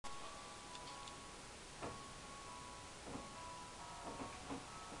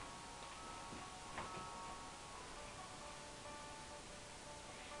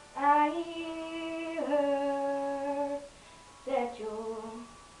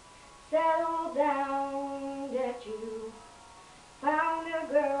that you found a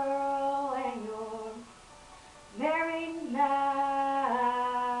girl and you're married now.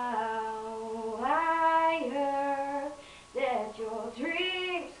 I heard that your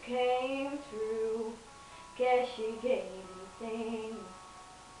dreams came true. Guess she gave you things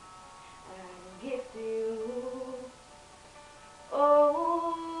I can give to you.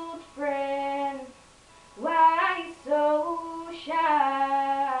 Old friend, why so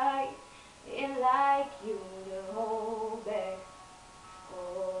shy? Ain't like you to hold back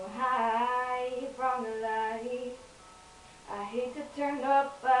or hide from the light. I hate to turn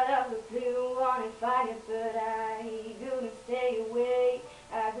up out of the blue, wanna find it, but I couldn't stay away.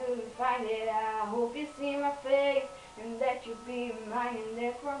 I couldn't find it. I hope you see my face and that you'll be mine and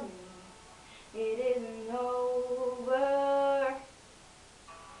there for me. It isn't over.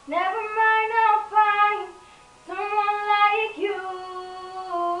 Never mind, I'll find someone like you.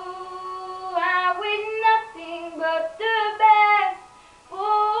 I wish nothing but the best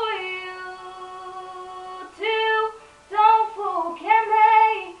for you too. Don't forget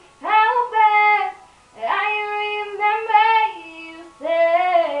me, how bad I remember you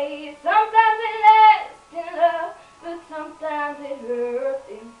say. Sometimes it lasts in love, but sometimes it hurts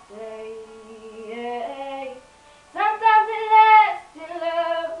instead. Sometimes it lasts in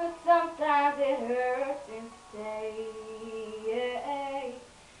love, but sometimes it hurts instead.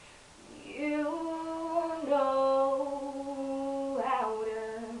 You know how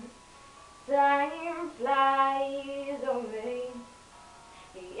the time flies away.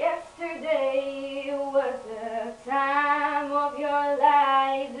 Yesterday was the time of your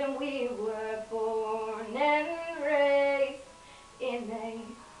lives, and we were born and raised in a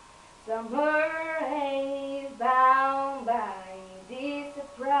summer haze, bound by the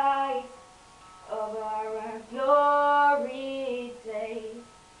surprise of our glory days.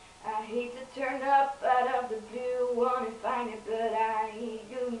 I hate to turn up out of the blue, wanna find it, but I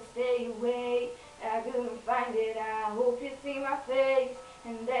couldn't stay away. I couldn't find it. I hope you see my face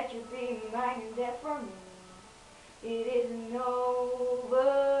and that you'll be mine and that for me. It isn't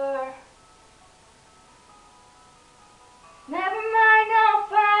over. Never mind, I'll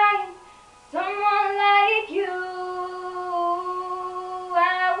find someone like you.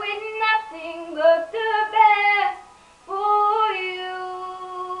 I wish nothing but the best for you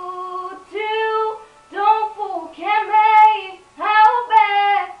too. Don't forget me, how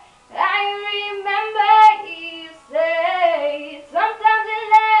bad I remember you say. Sometimes it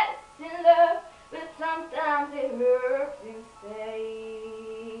lasts in love, but sometimes it hurts instead.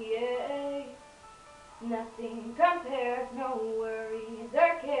 Nothing compares, no worries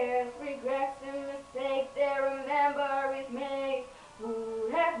or cares, regrets and mistakes. Their memories made. Who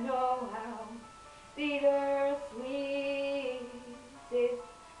would have known how bittersweet this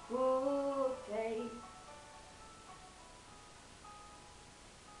would taste?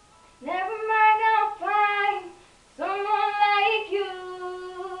 Never mind, I'll find someone like you.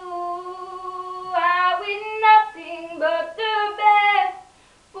 I wish nothing but the best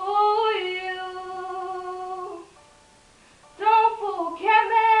for you. Don't forget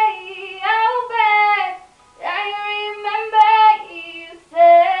me, how bad I remember you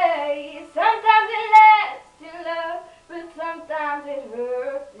say. Sometimes it lasts in love, but sometimes it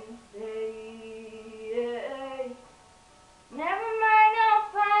hurts instead. Never mind, I'll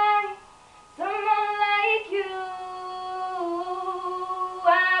find someone like you.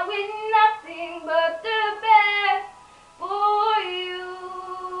 I wish nothing but the best for you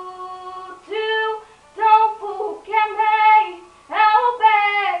too. Don't forget me, how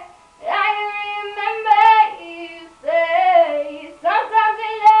bad I remember you say. Sometimes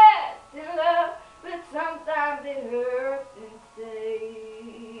it lasts in love, but sometimes it hurts instead.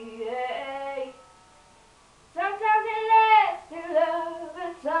 Sometimes it lasts in love,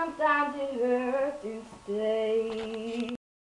 but sometimes it hurts instead.